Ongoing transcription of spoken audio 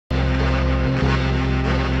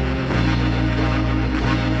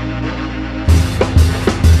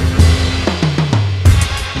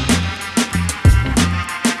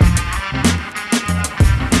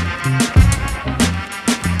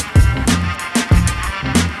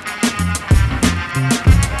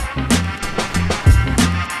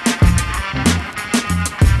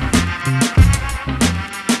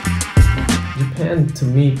to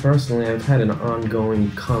me personally, I've had an ongoing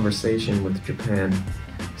conversation with Japan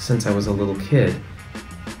since I was a little kid.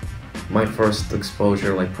 My first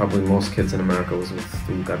exposure, like probably most kids in America, was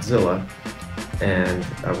through Godzilla, and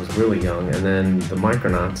I was really young. And then the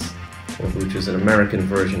Micronauts, which is an American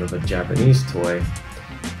version of a Japanese toy.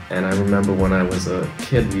 And I remember when I was a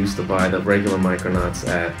kid, we used to buy the regular Micronauts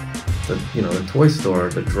at the, the toy store,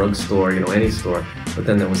 the drugstore, any store. But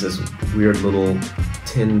then there was this weird little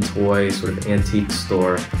tin toy, sort of antique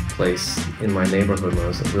store place in my neighborhood when I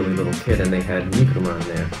was a really little kid, and they had Microman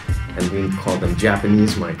there, and we called them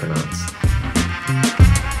Japanese Micronauts.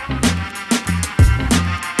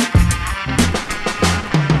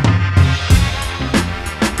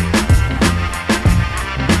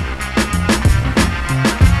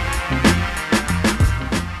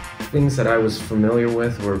 Things that I was familiar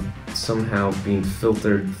with were somehow being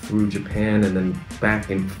filtered through Japan and then back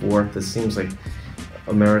and forth. It seems like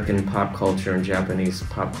American pop culture and Japanese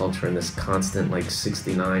pop culture in this constant like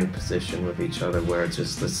 69 position with each other, where it's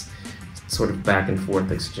just this sort of back and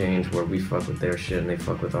forth exchange where we fuck with their shit and they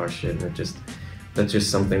fuck with our shit, and that's just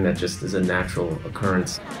something that just is a natural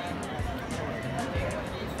occurrence.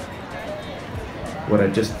 What I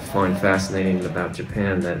just find fascinating about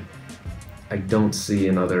Japan that I don't see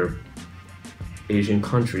in other Asian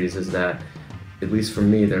countries is that, at least for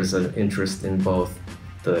me, there's an interest in both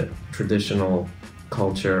the traditional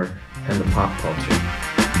culture and the pop culture.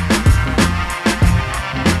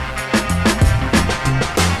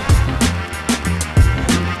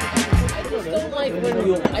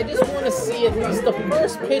 I just want to see it. Just the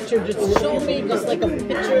first picture. Just show me just like a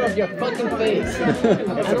picture of your fucking face.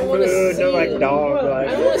 I don't want to see like dog. I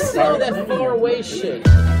don't want to see all that far away shit.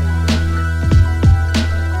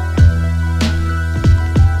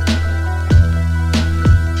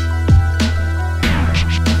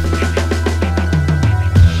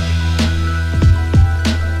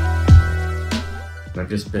 I've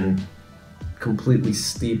just been completely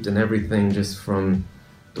steeped in everything, just from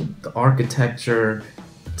the architecture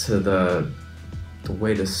to the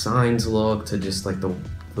way the signs look, to just like the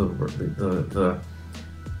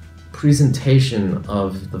presentation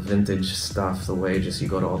of the vintage stuff, the way just you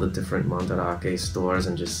go to all the different mandarake stores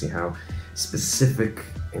and just see how specific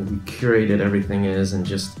and curated everything is, and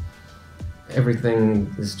just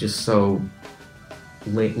everything is just so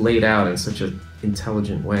laid out in such an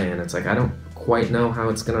intelligent way. And it's like, I don't quite know how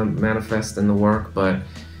it's gonna manifest in the work, but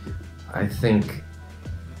I think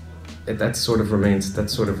that sort of remains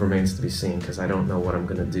to be seen, because I don't know what I'm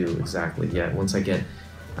gonna do exactly yet.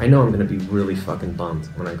 I know I'm gonna be really fucking bummed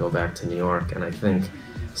when I go back to New York, and I think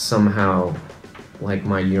somehow like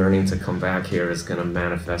my yearning to come back here is gonna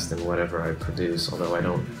manifest in whatever I produce, although I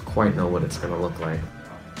don't quite know what it's gonna look like.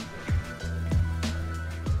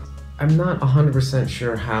 I'm not 100%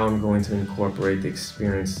 sure how I'm going to incorporate the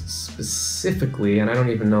experience specifically, and I don't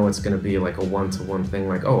even know it's going to be like a one-to-one thing,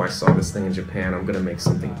 like, oh, I saw this thing in Japan, I'm going to make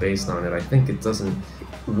something based on it. I think it doesn't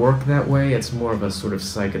work that way. It's more of a sort of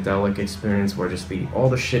psychedelic experience where just all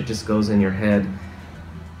the shit just goes in your head,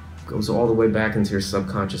 goes all the way back into your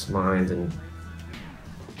subconscious mind and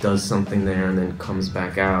does something there, and then comes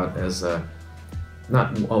back out as a,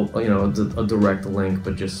 not, a direct link,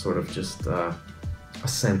 but just sort of a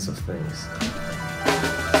sense of things.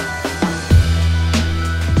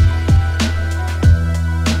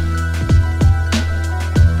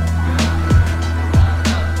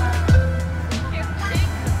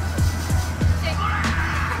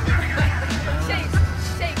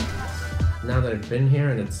 Now that I've been here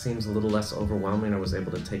and it seems a little less overwhelming, I was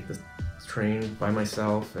able to take the train by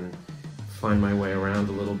myself and find my way around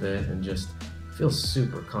a little bit and just feel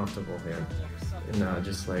super comfortable here. And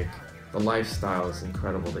just like, the lifestyle is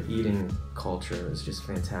incredible. The eating culture is just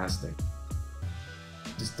fantastic.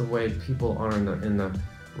 Just the way people are in the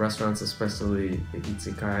restaurants, especially the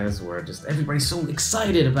izakayas, where just everybody's so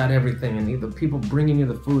excited about everything, and the people bringing you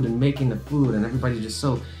the food and making the food, and everybody's just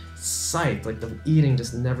so psyched. Like, the eating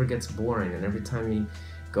just never gets boring, and every time you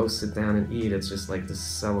go sit down and eat, it's just like this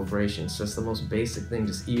celebration. It's just the most basic thing,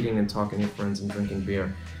 just eating and talking to your friends and drinking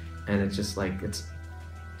beer, and it's just like,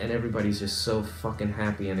 and everybody's just so fucking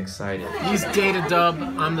happy and excited. Use Data Dub,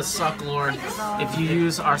 I'm the Sucklord. If you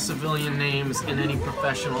use our civilian names in any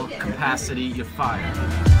professional capacity, you're fired.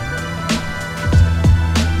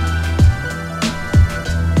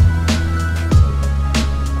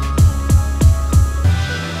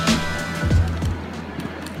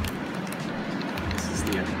 This is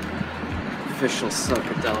the official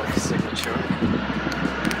psychedelic signature.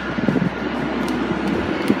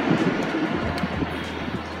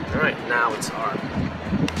 Alright, now it's art.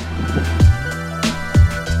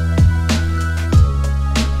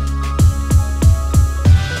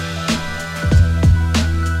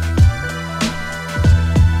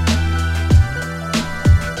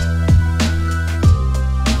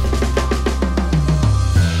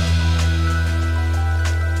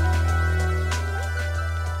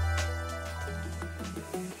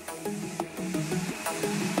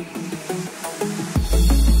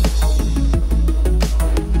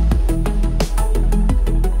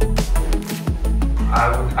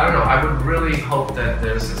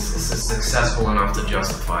 this is successful enough to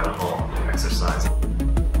justify the whole exercise.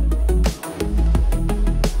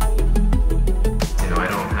 You know, I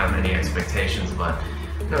don't have any expectations, but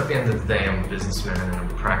you know, at the end of the day, I'm a businessman and I'm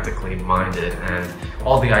practically minded, and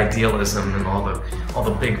all the idealism and all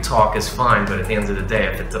the big talk is fine, but at the end of the day,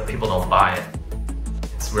 if people don't buy it,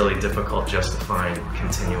 it's really difficult justifying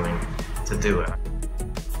continuing to do it.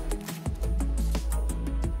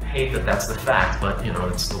 I hate that that's the fact, but you know,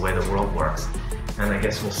 it's the way the world works, and I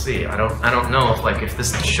guess we'll see. I don't know if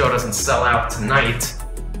this show doesn't sell out tonight,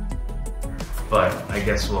 but I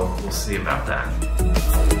guess we'll see about that.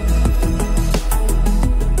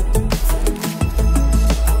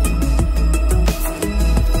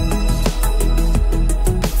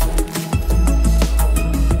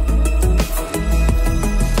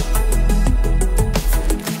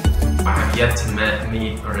 Yet to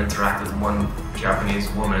meet or interact with one Japanese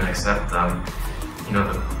woman, except you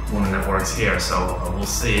know, the woman that works here. So we'll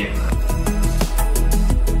see.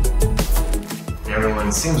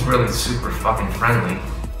 Everyone seems really super fucking friendly,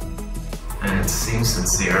 and it seems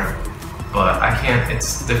sincere. But I can't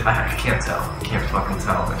tell. I can't fucking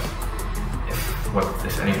tell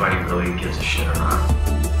if anybody really gives a shit or not.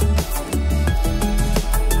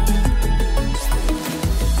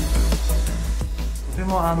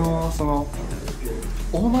 その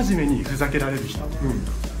大真面目にふざけられる人、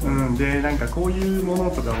でなんかこういうも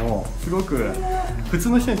のとかもすごく普通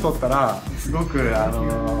の人にとったらすごく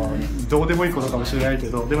どうでもいいことかもしれないけ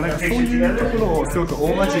ど、でもなんかそういうところをすごく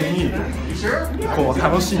大真面目にこう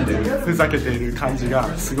楽しんでる、ふざけている感じ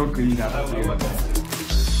がすごくいいなと思って。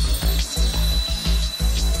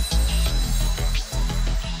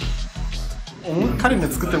彼の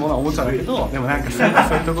作ってるものはおもちゃだけど、でもなんかそうい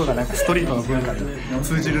うところがなんかストリートの文化に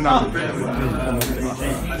通じるなって思ってます。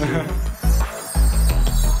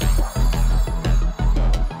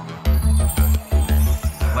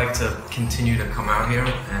I'd like to continue to come out here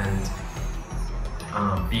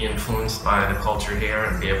and be influenced by the culture here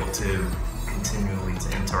and be able to continually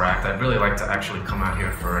to interact. I'd really like to actually come out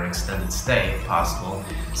here for an extended stay, if possible,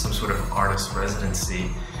 some sort of artist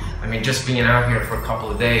residency. I mean, just being out here for a couple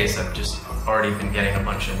of days, I've just already been getting a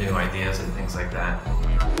bunch of new ideas and things like that.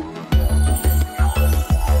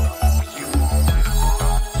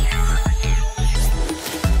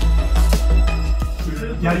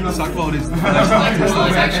 Sucklord is the first artist I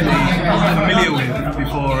was actually familiar with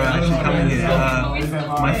before actually coming here.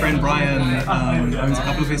 My friend Brian owns a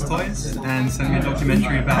couple of his toys and sent me a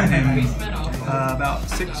documentary about him about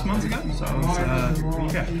 6 months ago, so I was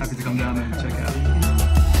yeah, happy to come down and check it out.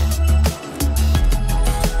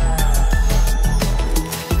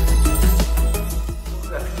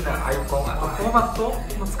 The フォーマット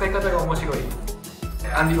の使い方が面白い、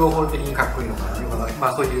アンディ・ウォーホル的にかっこいいのかな、ま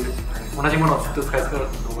あそういう同じものをずっと使い使う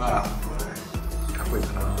のがかっこいい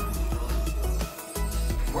かな。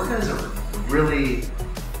Morgan is a really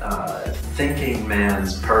thinking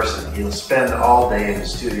man's person. He'll spend all day in the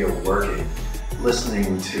studio working,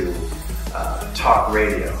 listening to talk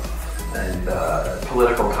radio and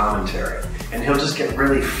political commentary, and he'll just get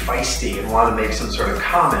really feisty and want to make some sort of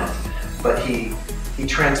comment, but he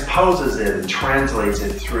transposes it and translates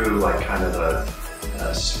it through like kind of the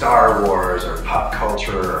Star Wars or pop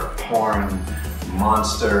culture or porn,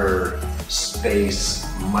 monster, space,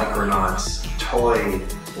 micronauts, toy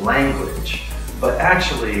language. But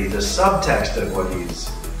actually the subtext of what he's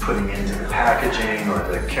putting into the packaging or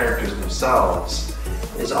the characters themselves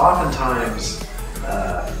is oftentimes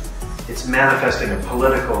it's manifesting a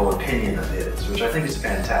political opinion of his, which I think is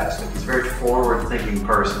fantastic. He's a very forward-thinking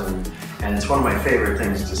person, and it's one of my favorite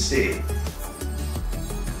things to see.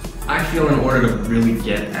 I feel in order to really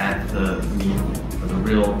get at the meat or the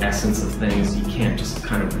real essence of things, you can't just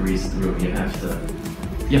kind of breeze through. You have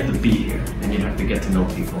to be here, and you have to get to know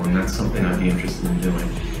people, and that's something I'd be interested in doing.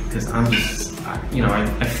 Because I'm just, you know,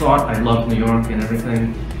 I thought I loved New York and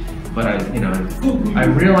everything, but I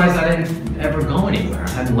realized I didn't ever go anywhere. I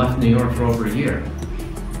hadn't left New York for over a year,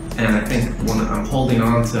 and I think when I'm holding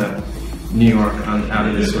on to New York out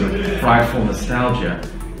of this sort of prideful nostalgia,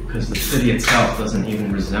 because the city itself doesn't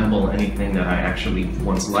even resemble anything that I actually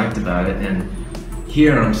once liked about it, and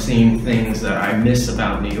here I'm seeing things that I miss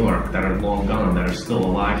about New York that are long gone, that are still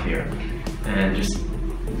alive here, and just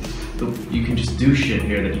you can just do shit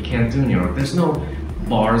here that you can't do in New York. There's no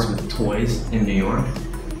bars with toys in New York,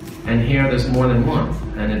 and here there's more than one,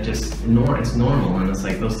 and it's normal, and it's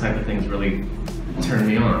like those type of things really turn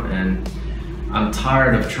me on, and I'm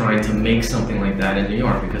tired of trying to make something like that in New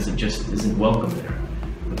York because it just isn't welcome there.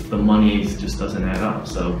 The money just doesn't add up,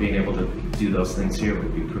 so being able to do those things here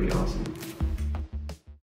would be pretty awesome.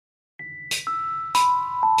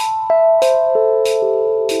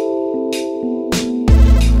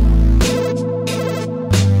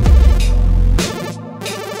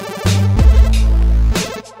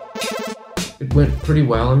 it went pretty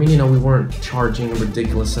well. I mean, you know, we weren't charging a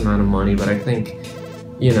ridiculous amount of money, but I think,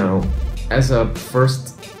 you know, as a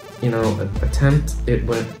first, you know, attempt, it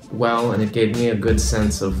went well, and it gave me a good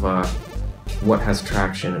sense of what has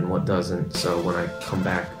traction and what doesn't. So when I come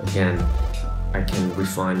back again, I can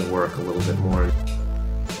refine the work a little bit more.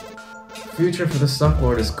 Future for the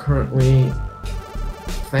Sucklord is currently,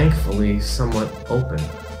 thankfully, somewhat open.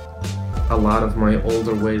 A lot of my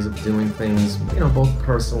older ways of doing things, you know, both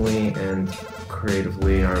personally and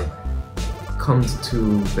creatively, are come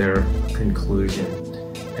to their conclusion.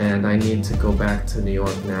 And I need to go back to New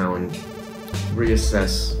York now and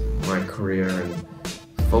reassess my career and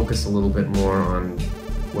focus a little bit more on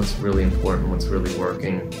what's really important, what's really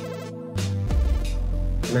working.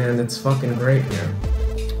 Man, it's fucking great here.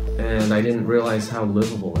 And I didn't realize how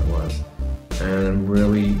livable it was. And I'm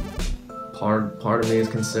really, part of me is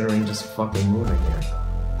considering just fucking moving here.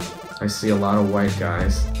 I see a lot of white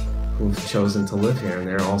guys who've chosen to live here, and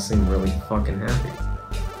they all seem really fucking happy.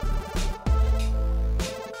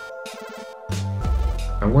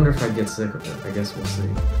 I wonder if I get sick of it. I guess we'll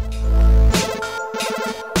see.